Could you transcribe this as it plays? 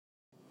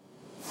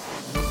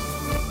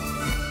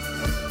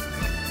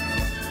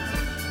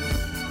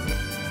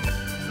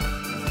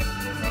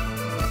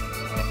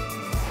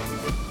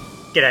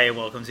G'day and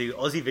welcome to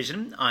Aussie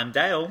Vision. I'm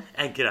Dale.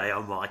 And g'day,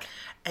 I'm Mike.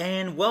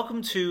 And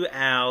welcome to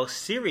our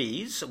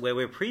series where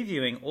we're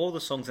previewing all the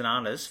songs and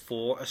artists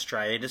for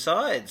Australia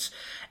Decides.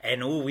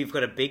 And we've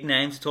got a big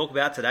name to talk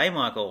about today,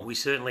 Michael. We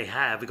certainly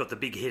have. We've got the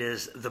big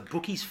hitters, the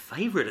bookies'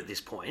 favourite at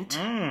this point,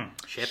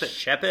 Sheppard.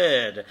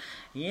 Sheppard.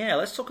 Yeah,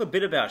 let's talk a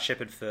bit about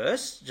Sheppard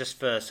first, just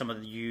for some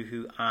of you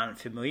who aren't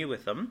familiar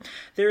with them.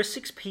 They're a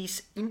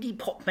six-piece indie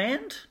pop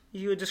band,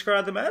 you would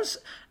describe them as,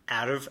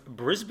 out of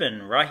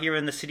Brisbane, right here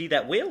in the city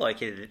that we're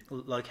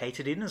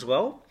located in as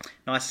well.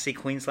 Nice to see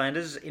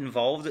Queenslanders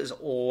involved as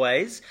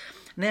always.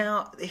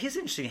 Now, here's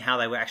interesting how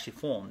they were actually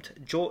formed.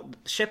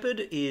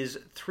 Sheppard is,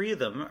 three of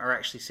them are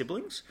actually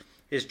siblings.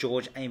 There's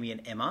George, Amy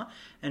and Emma.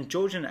 And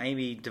George and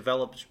Amy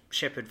developed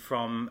Sheppard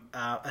from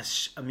a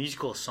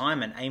musical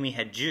assignment Amy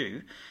had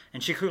due.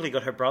 And she quickly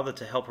got her brother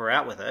to help her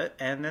out with it.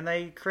 And then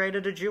they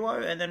created a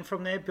duo. And then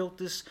from there built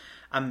this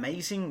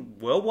amazing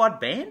worldwide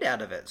band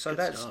out of it. So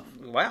that's,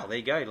 wow, there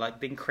you go.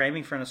 Like being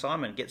cramming for an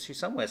assignment gets you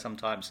somewhere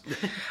sometimes.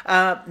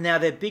 Now,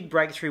 their big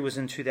breakthrough was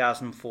in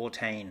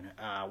 2014.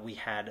 We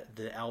had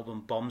the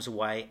album Bombs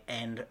Away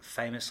and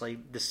famously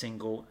the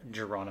single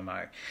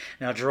Geronimo.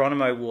 Now,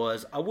 Geronimo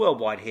was a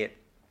worldwide hit.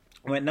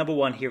 Went number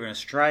 1 here in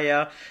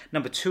Australia,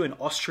 number 2 in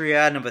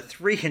Austria, number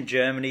 3 in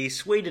Germany,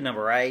 Sweden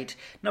number 8,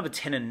 number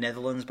 10 in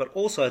Netherlands, but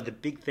also the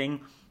big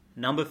thing,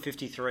 number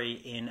 53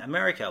 in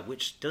America,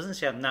 which doesn't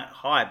sound that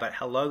high, but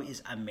hello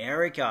is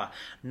America.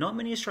 Not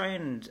many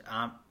Australian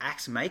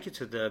acts make it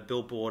to the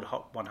Billboard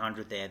Hot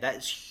 100 there.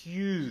 That's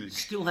huge.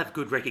 Still have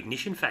good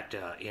recognition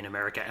factor in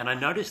America, and I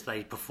noticed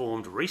they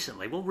performed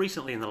recently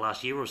in the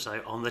last year or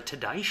so, on the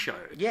Today Show.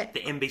 Yeah. The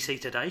NBC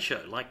Today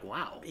Show. Like,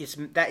 wow.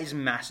 That is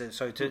massive.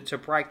 So to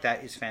break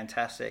that is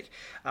fantastic.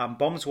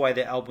 Bombs Away,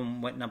 their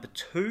album went number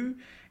 2.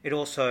 They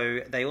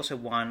also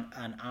won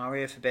an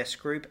ARIA for Best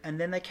Group, and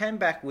then they came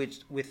back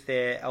with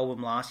their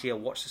album last year,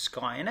 Watch the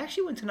Sky, and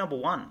actually went to number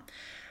 1.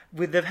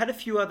 They've had a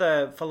few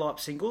other follow-up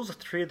singles.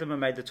 3 of them have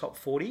made the top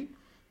 40,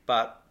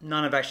 but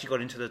none have actually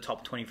got into the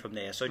top 20 from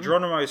there. So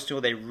Geronimo is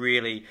still a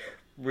really,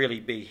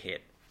 really big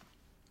hit.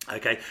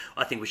 Okay,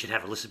 I think we should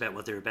have a listen about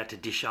what they're about to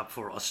dish up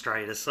for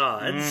Australia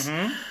Decides.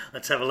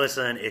 Let's have a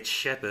listen. It's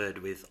Sheppard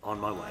with On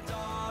My Way.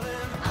 Darling,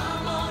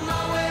 I'm on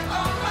my way, on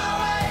my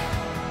way.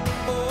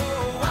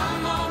 Oh,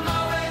 I'm on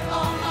my way,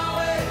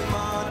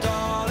 my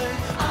darling.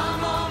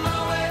 I'm on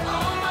my way,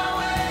 on my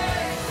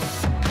way.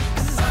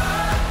 'Cause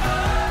our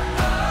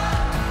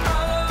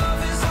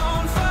love is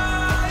on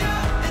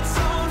fire. It's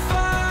on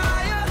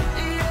fire,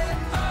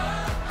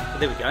 yeah.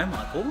 There we go,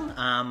 Michael.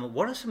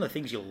 What are some of the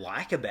things you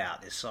like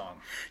about this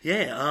song?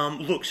 Yeah,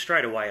 look,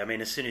 straight away, I mean,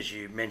 as soon as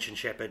you mentioned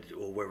Sheppard,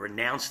 or were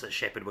announced that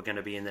Sheppard were going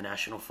to be in the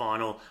national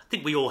final, I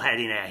think we all had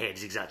in our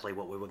heads exactly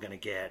what we were going to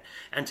get.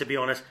 And to be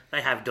honest,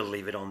 they have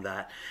delivered on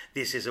that.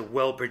 This is a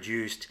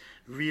well-produced,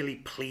 really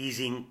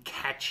pleasing,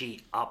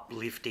 catchy,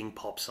 uplifting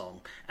pop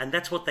song. And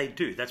that's what they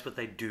do. That's what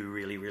they do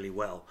really, really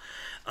well.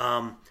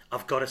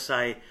 I've got to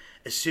say,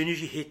 as soon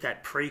as you hit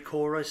that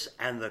pre-chorus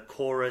and the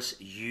chorus,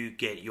 you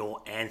get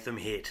your anthem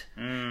hit.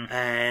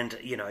 And,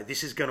 you know,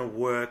 this is going to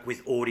work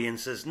with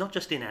audiences, not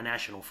just in our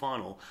national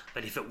final,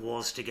 but if it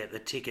was to get the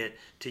ticket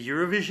to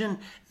Eurovision,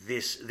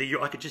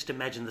 I could just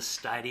imagine the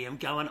stadium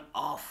going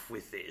off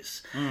with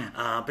this,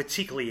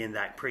 particularly in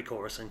that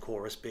pre-chorus and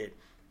chorus bit.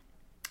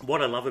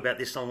 What I love about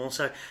this song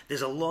also,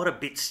 there's a lot of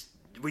bits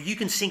where you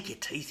can sink your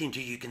teeth into,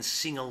 you can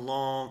sing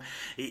along.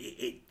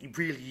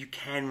 You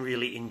can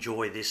really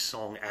enjoy this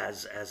song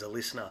as a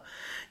listener.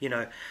 You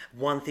know,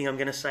 one thing I'm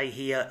going to say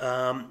here,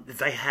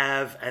 they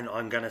have, and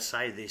I'm going to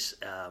say this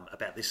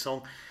about this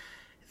song,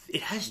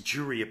 it has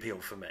jury appeal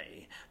for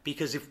me,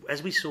 because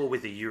as we saw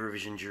with the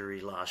Eurovision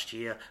jury last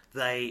year,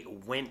 they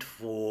went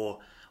for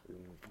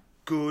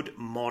good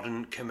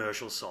modern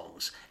commercial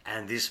songs,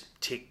 and this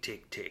tick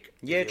tick tick.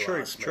 Yeah,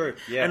 true.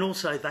 Yeah. And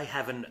also they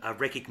have a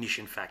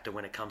recognition factor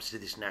when it comes to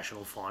this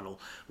national final.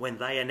 When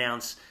they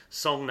announce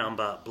song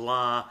number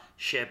blah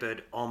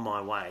Sheppard On My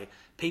Way,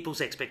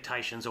 people's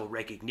expectations or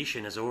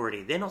recognition is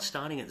already, they're not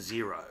starting at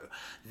 0,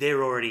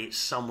 they're already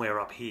somewhere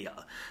up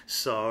here,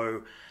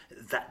 so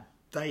that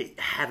they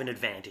have an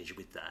advantage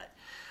with that.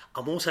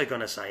 I'm also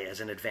going to say, as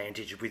an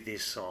advantage with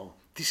this song,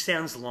 this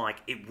sounds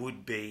like it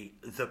would be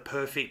the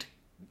perfect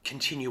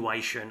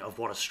continuation of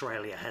what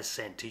Australia has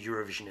sent to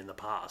Eurovision in the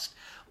past.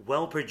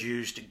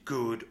 Well-produced,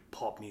 good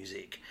pop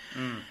music.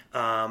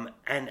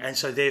 And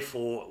so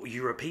therefore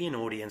European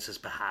audiences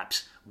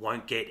perhaps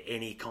won't get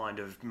any kind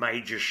of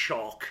major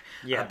shock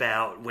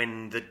about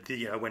when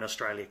when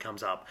Australia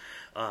comes up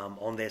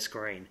on their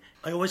screen.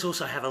 I always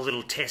also have a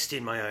little test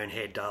in my own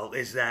head, Dale,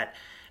 is that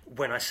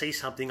when I see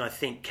something, I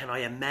think, can I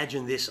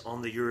imagine this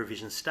on the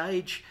Eurovision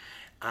stage?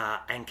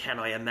 And can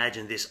I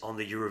imagine this on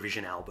the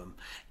Eurovision album?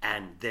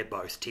 And they're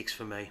both ticks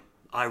for me.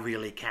 I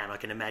really can. I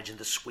can imagine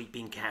the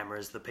sweeping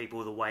cameras, the people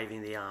with the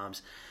waving the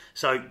arms.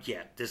 So,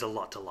 yeah, there's a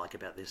lot to like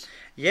about this.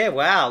 Yeah,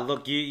 wow.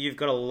 Look, you've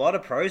got a lot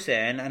of pros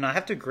there, and I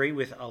have to agree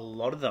with a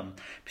lot of them,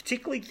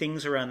 particularly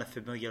things around the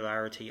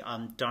familiarity.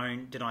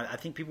 Don't deny. I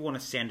think people want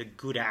to send a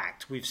good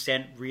act. We've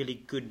sent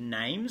really good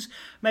names.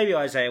 Maybe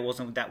Isaiah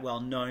wasn't that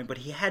well known, but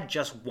he had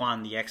just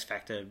won the X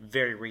Factor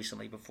very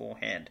recently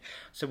beforehand.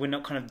 So we're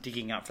not kind of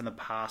digging up from the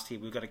past here.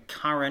 We've got a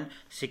current,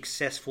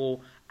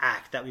 successful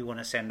act that we want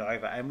to send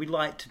over, and we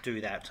like to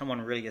do that.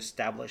 Someone really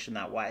established in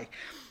that way.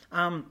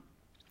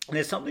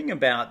 There's something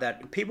about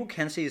that people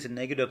can see as a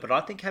negative, but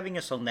I think having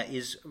a song that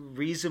is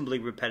reasonably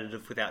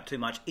repetitive without too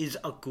much is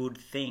a good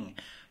thing.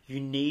 You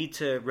need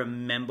to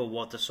remember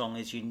what the song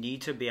is. You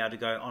need to be able to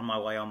go on my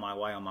way, on my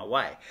way, on my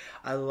way.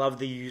 I love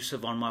the use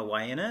of on my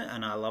way in it,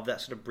 and I love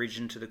that sort of bridge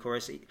into the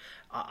chorus.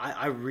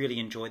 I really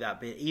enjoy that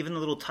bit. Even the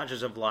little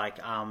touches of like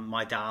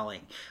my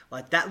darling,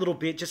 like that little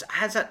bit just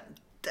adds that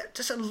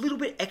just a little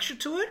bit extra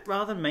to it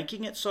rather than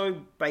making it so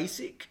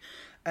basic.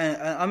 And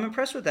I'm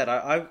impressed with that.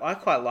 I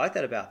quite like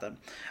that about them.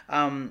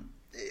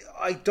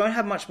 I don't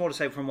have much more to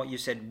say from what you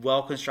said.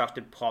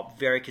 Well-constructed pop,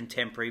 very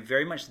contemporary,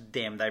 very much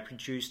them. They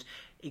produced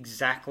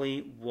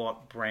exactly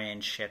what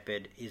Brand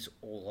Shepherd is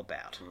all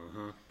about.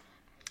 Mm-hmm.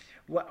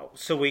 Well,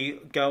 so we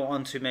go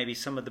on to maybe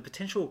some of the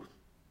potential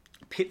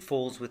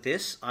pitfalls with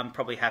this. I'm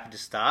probably happy to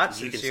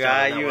start. You can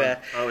start on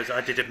that one.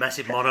 I did a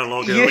massive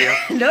monologue earlier.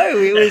 No,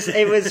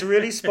 it was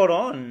really spot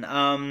on.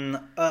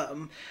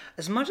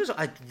 As much as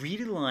I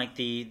really like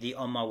the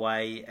On My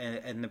Way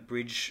and the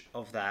bridge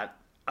of that,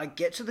 I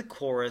get to the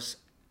chorus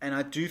and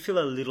I do feel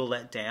a little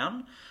let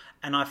down.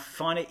 And I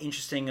find it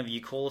interesting if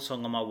you call a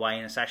song On My Way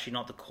and it's actually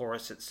not the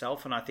chorus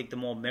itself. And I think the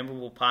more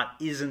memorable part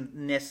isn't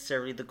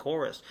necessarily the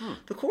chorus.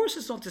 The chorus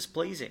is not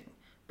displeasing,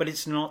 but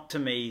it's not, to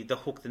me, the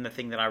hook and the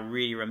thing that I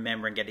really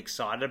remember and get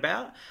excited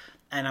about.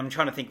 And I'm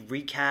trying to think,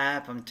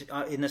 recap, I'm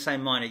in the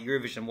same line at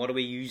Eurovision, what are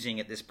we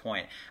using at this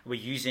point? Are we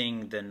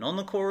using the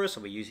non-chorus?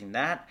 Are we using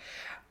that?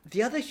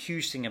 The other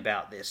huge thing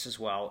about this as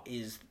well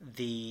is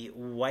the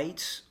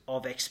weight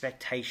of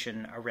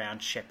expectation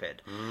around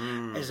Shepherd.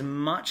 As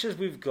much as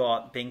we've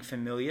got being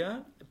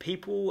familiar,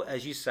 people,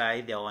 as you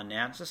say, they'll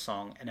announce a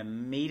song and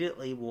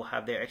immediately will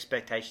have their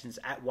expectations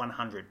at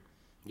 100.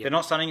 Yep. They're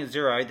not starting at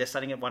 0, they're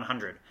starting at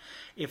 100.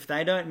 If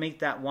they don't meet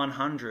that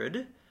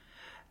 100,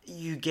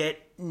 you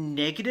get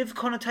negative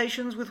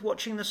connotations with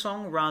watching the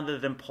song rather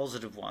than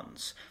positive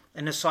ones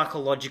in a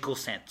psychological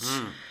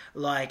sense.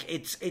 Like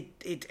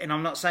it and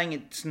I'm not saying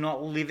it's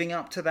not living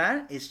up to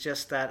that. It's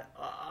just that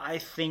I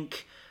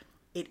think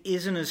it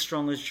isn't as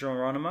strong as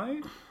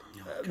Geronimo.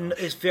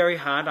 It's very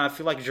hard. I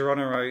feel like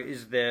Geronimo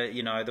is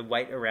the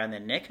weight around their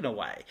neck in a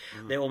way.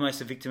 They're almost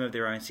a victim of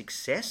their own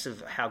success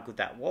of how good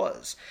that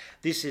was.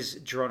 This is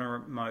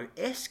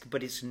Geronimo-esque,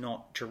 but it's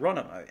not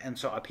Geronimo, and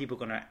so are people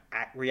going to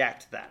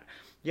react to that?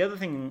 The other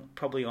thing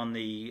probably on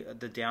the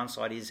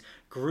downside is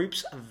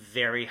groups are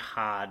very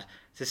hard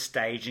to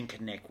stage and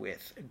connect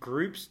with.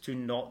 Groups do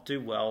not do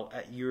well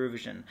at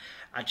Eurovision.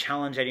 I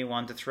challenge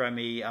anyone to throw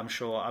me, I'm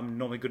sure I'm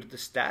normally good at the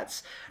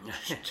stats.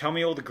 Tell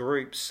me all the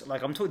groups.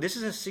 Like I'm talking, this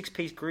is a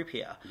 6-piece group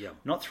here. Yep.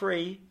 Not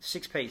 3,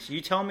 6-piece.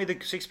 You tell me the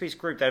 6-piece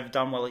group that have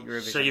done well at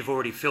Eurovision. So you've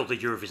already filled the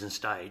Eurovision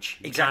stage.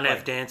 You Exactly. can't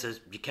have dancers.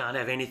 You can't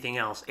have anything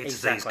else.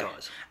 It's these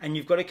guys. And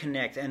you've got to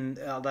connect, and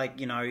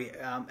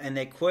and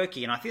they're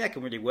quirky, and I think that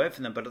can really work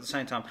for them. But at the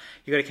same time,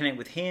 you've got to connect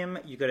with him.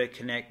 You've got to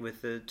connect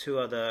with the two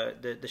other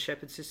the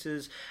Shepherd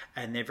sisters,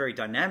 and they're very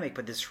dynamic.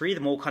 But there's 3 of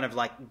them all kind of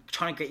like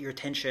trying to get your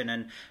attention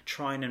and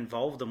try and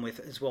involve them with,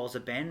 as well as the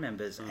band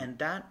members, and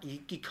that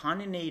you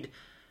kind of need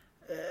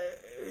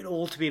it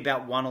all to be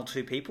about 1 or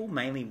 2 people,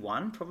 mainly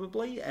 1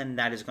 probably, and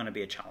that is going to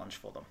be a challenge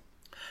for them.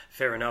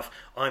 Fair enough.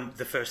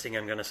 The first thing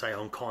I'm going to say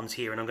on cons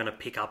here, and I'm going to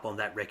pick up on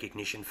that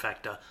recognition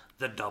factor,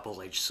 the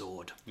double-edged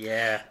sword.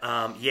 Yeah.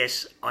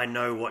 Yes, I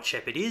know what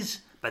Shepherd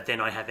is, but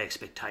then I have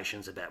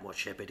expectations about what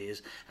Shepherd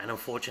is. And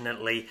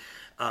unfortunately,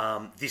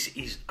 this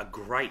is a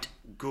great,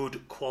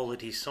 good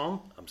quality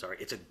song. I'm sorry,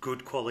 it's a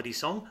good quality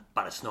song,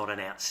 but it's not an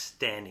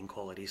outstanding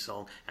quality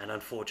song. And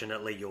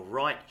unfortunately, you're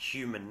right,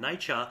 human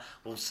nature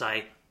will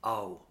say,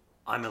 oh,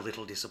 I'm a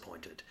little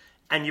disappointed.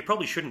 And you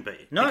probably shouldn't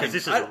be. No, because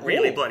this is a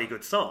really bloody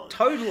good song.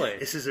 Totally.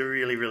 This is a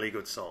really, really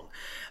good song.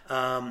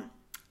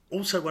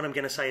 Also, what I'm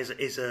going to say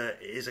is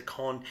a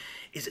con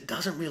is it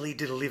doesn't really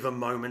deliver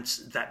moments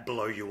that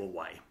blow you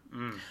away.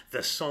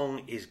 The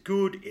song is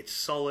good, it's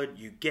solid,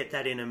 you get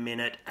that in a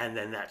minute, and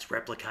then that's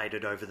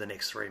replicated over the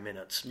next 3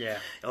 minutes. Yeah.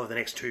 Over the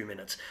next 2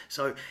 minutes.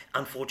 So,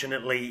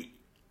 unfortunately,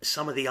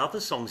 some of the other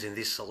songs in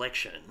this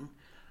selection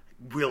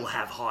will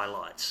have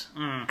highlights.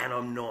 And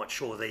I'm not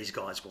sure these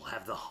guys will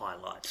have the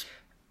highlights.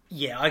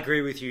 Yeah, I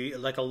agree with you.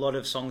 Like a lot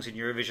of songs in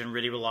Eurovision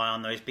really rely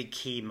on those big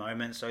key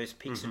moments, those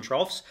peaks and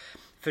troughs.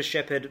 For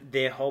Shepherd,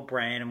 their whole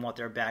brand and what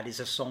they're about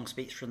is a song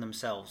speaks for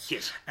themselves.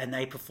 Yes. And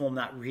they perform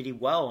that really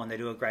well, and they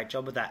do a great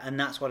job with that. And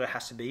that's what it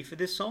has to be for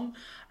this song.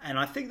 And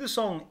I think the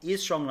song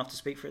is strong enough to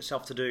speak for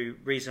itself to do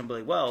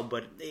reasonably well.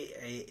 But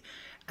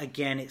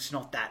again, it's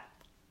not that,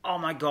 oh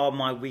my God,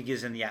 my wig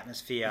is in the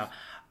atmosphere.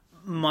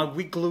 my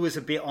wig glue is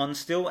a bit on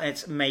still, and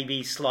it's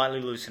maybe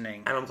slightly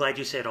loosening. And I'm glad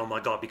you said, oh my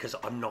God, because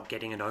I'm not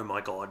getting an oh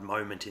my God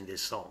moment in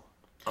this song.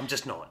 I'm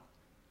just not.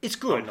 It's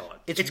good. I'm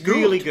not. It's It's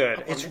really good.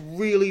 good. It's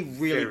really,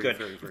 really Very, good.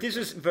 very, If very this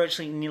was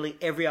virtually nearly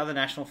every other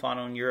national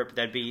final in Europe,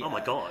 that'd be... Oh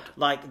my God.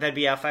 that'd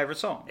be our favourite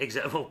song.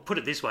 Exactly. Well, put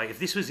it this way: if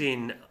this was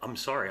in, I'm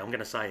sorry, I'm going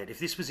to say it. If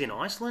this was in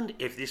Iceland,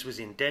 if this was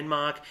in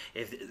Denmark,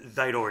 if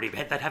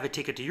they'd have a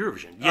ticket to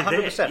Eurovision. You're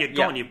 100%, there. You're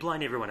gone. yeah. You've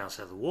blown everyone else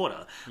out of the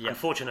water.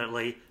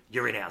 Unfortunately,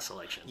 you're in our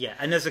selection. Yeah,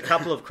 and there's a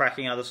couple of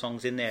cracking other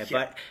songs in there,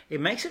 but it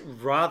makes it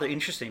rather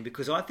interesting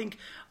because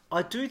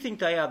I do think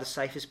they are the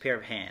safest pair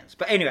of hands.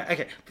 But anyway,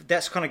 okay,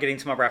 that's kind of getting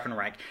to my rap and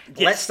rank.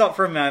 Let's stop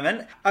for a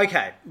moment.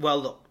 Okay, well,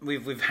 look,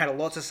 we've had a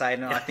lot to say,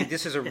 and I think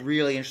this is a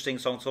really interesting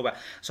song to talk about.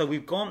 So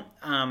we've gone,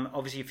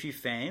 obviously, a few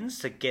fans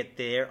to get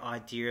their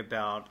idea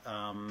about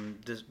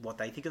what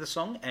they think of the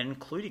song, and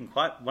including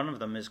one of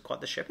them is quite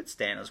the Shepherd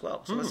stan as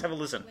well. So let's have a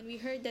listen. When we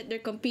heard that they're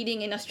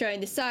competing in Australia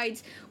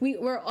Decides, we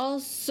were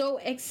all so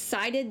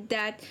excited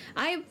that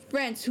I have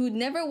friends who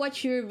never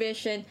watch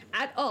Eurovision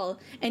at all,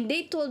 and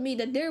they told me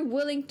that they're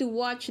willing to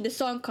watch the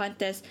song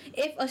contest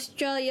if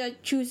Australia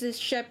chooses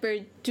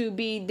Shepherd to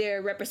be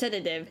their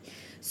representative.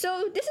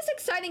 So this is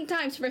exciting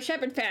times for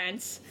Shepherd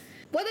fans.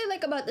 What I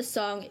like about the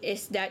song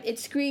is that it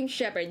screams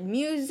Shepherd.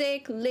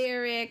 Music,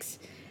 lyrics,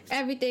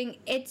 everything,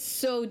 it's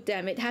so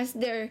them. It has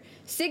their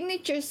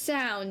signature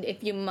sound,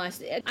 if you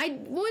must. I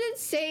wouldn't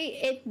say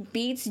it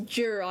beats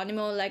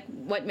Geronimo like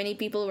what many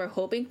people were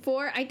hoping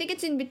for. I think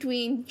it's in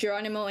between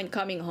Geronimo and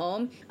Coming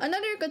Home.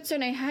 Another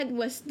concern I had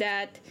was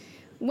that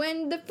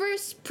when the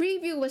first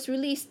preview was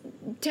released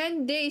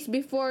 10 days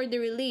before the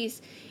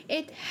release,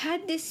 it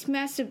had this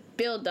massive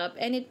build-up,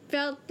 and it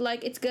felt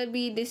like it's gonna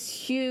be this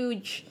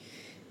huge...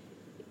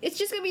 It's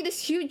just gonna be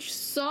this huge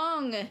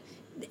song,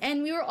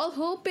 and we were all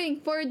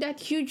hoping for that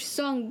huge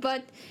song,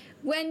 but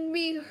when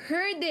we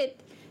heard it,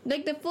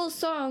 like the full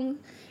song,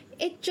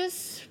 it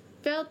just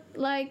felt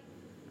like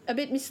a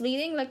bit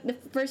misleading. Like the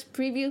first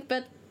preview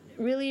felt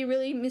really,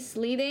 really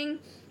misleading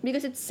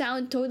because it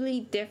sounded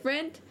totally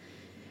different.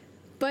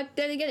 But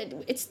then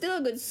again, it's still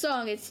a good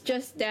song. It's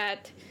just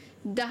that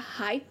the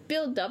hype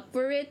build up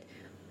for it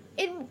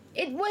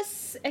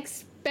was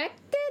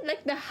expected.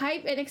 Like the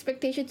hype and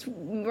expectations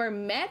were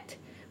met,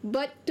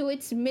 but to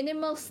its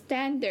minimal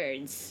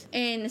standards,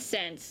 in a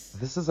sense.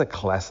 This is a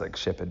classic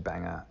Shepherd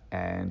banger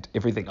and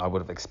everything I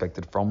would have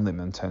expected from them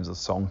in terms of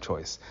song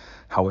choice.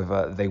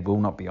 However, they will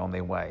not be on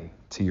their way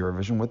to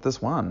Eurovision with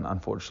this one,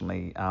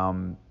 unfortunately.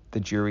 The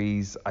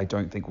juries, I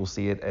don't think will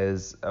see it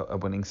as a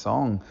winning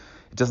song.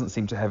 It doesn't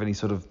seem to have any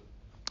sort of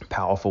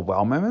powerful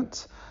wow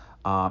moments.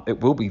 It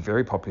will be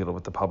very popular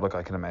with the public,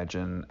 I can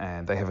imagine,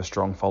 and they have a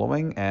strong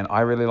following, and I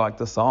really like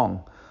the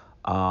song.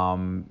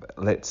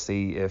 Let's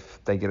see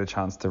if they get a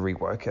chance to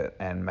rework it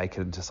and make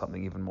it into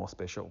something even more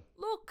special.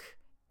 Look,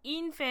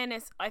 in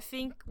fairness, I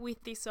think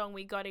with this song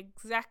we got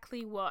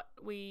exactly what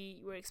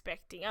we were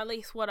expecting, at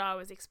least what I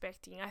was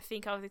expecting. I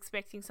think I was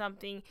expecting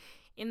something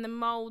in the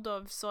mould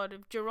of sort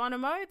of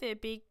Geronimo, their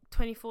big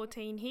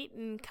 2014 hit,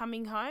 and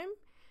Coming Home.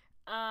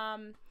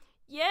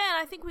 Yeah,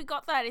 and I think we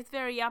got that. It's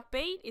very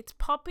upbeat, it's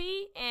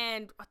poppy,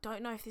 and I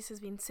don't know if this has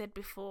been said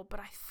before, but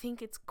I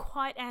think it's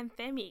quite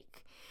anthemic.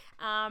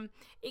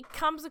 It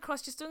comes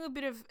across, just doing a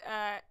bit of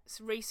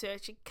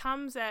research, it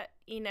comes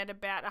in at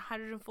about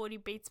 140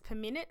 beats per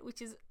minute,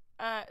 which is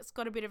it's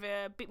got a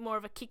bit more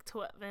of a kick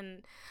to it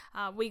than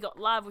We Got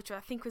Love, which I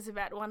think was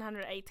about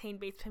 118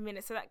 beats per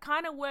minute. So that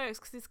kind of works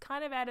because it's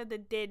kind of out of the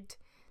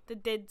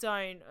dead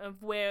zone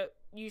of where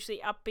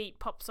usually upbeat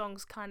pop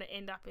songs kind of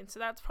end up in. So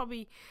that's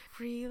probably,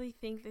 really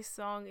think this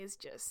song is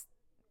just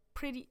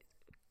pretty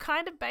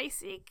kind of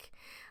basic.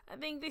 I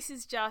think this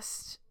is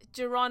just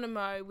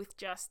Geronimo with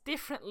just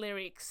different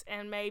lyrics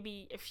and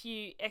maybe a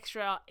few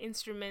extra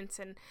instruments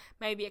and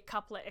maybe a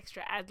couple of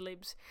extra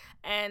ad-libs.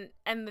 And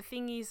the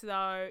thing is,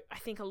 though, I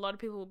think a lot of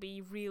people will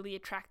be really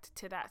attracted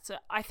to that. So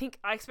I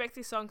expect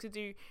this song to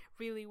do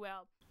really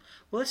well.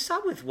 Well, let's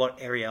start with what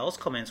Arielle's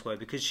comments were,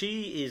 because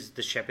she is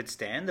the Shepherd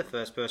stan, the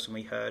first person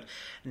we heard.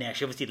 Now,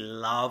 she obviously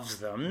loves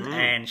them,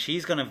 and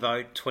she's going to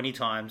vote 20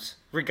 times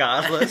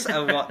regardless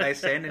of what they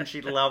send, and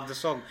she loved the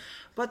song.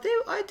 But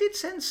I did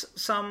sense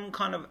some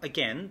kind of,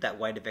 again, that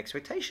weight of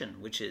expectation,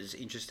 which is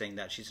interesting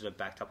that she sort of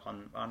backed up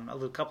on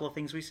a couple of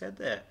things we said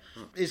there.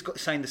 Is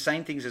saying the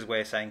same things as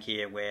we're saying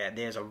here, where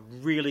there's a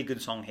really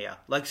good song here.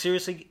 Like,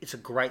 seriously, it's a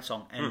great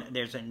song, and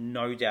there's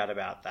no doubt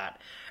about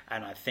that.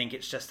 And I think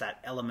it's just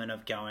that element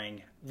of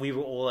going, we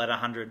were all at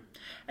 100.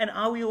 And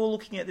are we all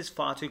looking at this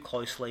far too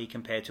closely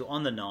compared to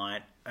On the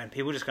Night? And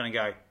people are just going to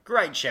go,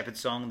 great Shepherd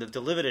song, they've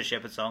delivered a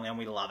Shepherd song, and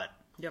we love it.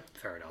 Yep,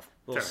 fair enough.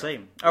 We'll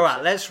see. All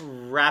right, let's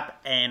wrap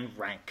and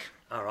rank.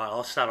 All right,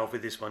 I'll start off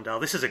with this one, Dale.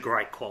 This is a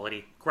great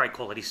quality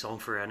song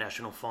for our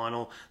national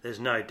final. There's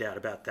no doubt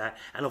about that.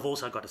 And I've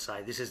also got to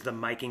say, this is the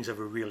makings of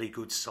a really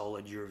good,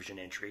 solid Eurovision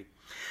entry.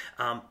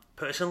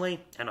 Personally,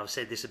 and I've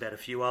said this about a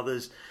few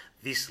others,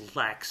 this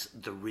lacks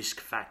the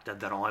risk factor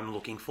that I'm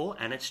looking for,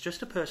 and it's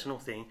just a personal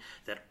thing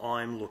that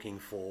I'm looking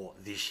for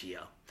this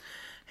year.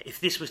 If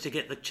this was to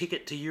get the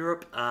ticket to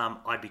Europe,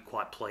 I'd be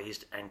quite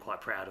pleased and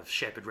quite proud of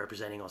Shepherd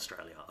representing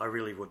Australia. I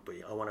really would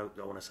be. I want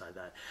to say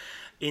that.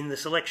 In the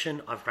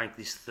selection, I've ranked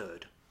this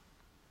third.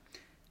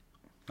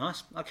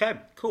 Nice. Okay,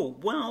 cool.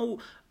 Well,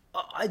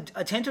 I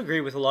tend to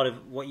agree with a lot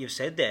of what you've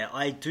said there.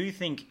 I do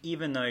think,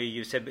 even though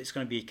you've said it's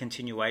going to be a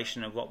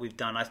continuation of what we've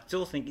done, I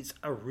still think it's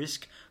a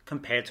risk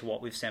compared to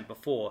what we've sent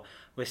before.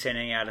 We're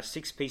sending out a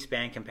 6-piece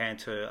band compared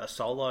to a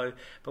solo,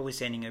 but we're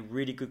sending a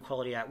really good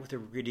quality out with a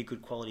really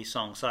good quality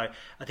song. So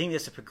I think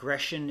there's a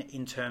progression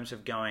in terms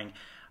of going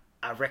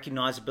a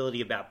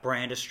recognisability about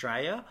brand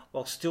Australia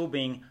while still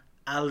being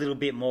a little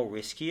bit more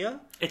riskier.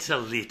 It's a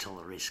little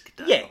risk,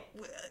 though. Yeah,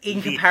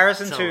 in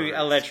comparison Little to risk.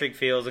 Electric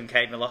Fields and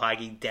Kate Miller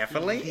Heidke,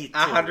 definitely,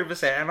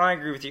 100%. And I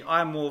agree with you.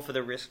 I'm more for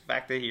the risk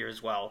factor here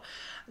as well.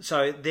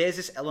 So there's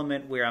this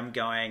element where I'm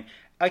going,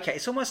 okay,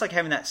 it's almost like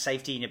having that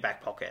safety in your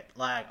back pocket.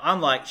 Like, I'm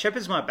like,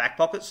 Shepherd's my back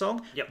pocket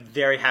song. Yep.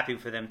 Very happy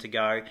for them to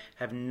go.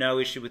 Have no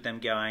issue with them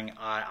going.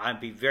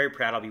 I'd be very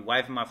proud. I'll be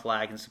waving my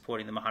flag and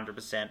supporting them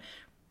 100%.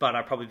 But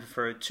I probably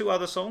prefer 2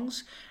 other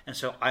songs. And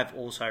so I've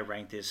also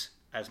ranked this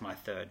as my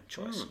third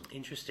choice.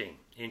 Interesting.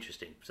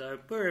 So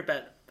we're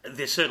about...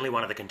 They're certainly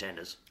one of the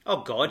contenders.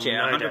 Oh, God,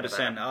 yeah, No doubt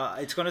 100%.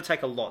 It's going to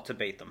take a lot to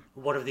beat them.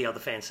 What have the other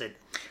fans said?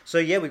 So,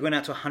 yeah, we went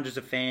out to hundreds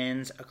of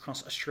fans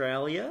across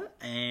Australia,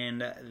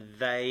 and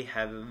they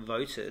have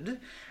voted,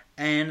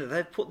 and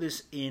they've put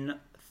this in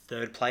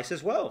third place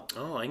as well.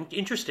 Oh,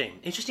 interesting.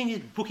 Interesting is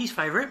Bookie's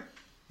favourite.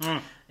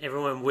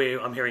 Everyone,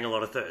 I'm hearing a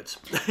lot of thirds.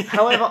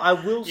 However, I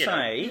will You know.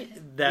 say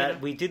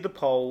that we did the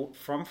poll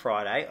from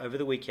Friday over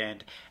the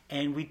weekend,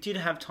 and we did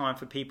have time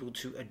for people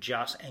to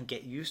adjust and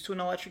get used to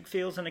an Electric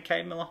Fields and a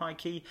Kate Miller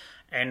Heidke,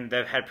 and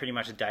they've had pretty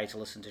much a day to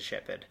listen to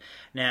Shepherd.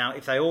 Now,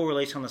 if they all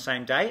release on the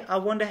same day, I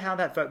wonder how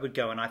that vote would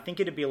go, and I think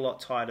it'd be a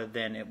lot tighter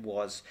than it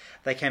was.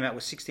 They came out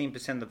with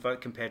 16% of the vote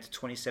compared to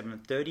 27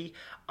 and 30.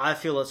 I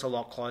feel it's a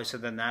lot closer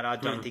than that. I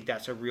don't think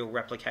that's a real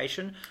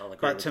replication. I'll agree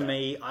But with to that.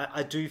 me,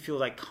 I do feel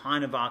they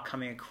kind of are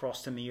coming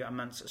across to me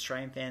amongst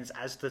Australian fans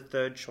as the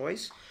third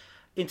choice.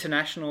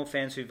 International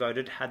fans who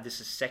voted had this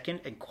as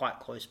second and quite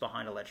close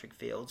behind Electric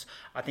Fields.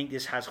 I think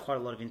this has quite a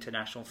lot of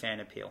international fan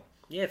appeal,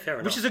 Yeah, fair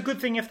enough. which is a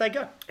good thing if they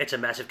go. It's a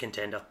massive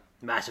contender.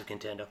 Massive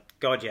contender.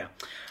 God, yeah.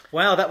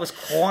 Wow, that was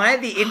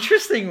quite the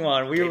interesting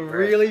one. We were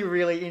breath. really,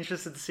 really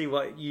interested to see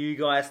what you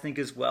guys think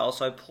as well.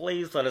 So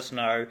please let us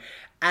know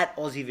at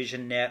Aussie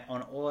Vision Net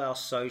on all our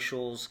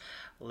socials.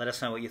 Let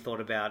us know what you thought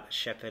about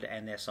Shepherd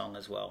and their song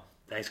as well.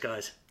 Thanks,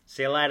 guys.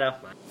 See you later.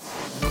 Bye.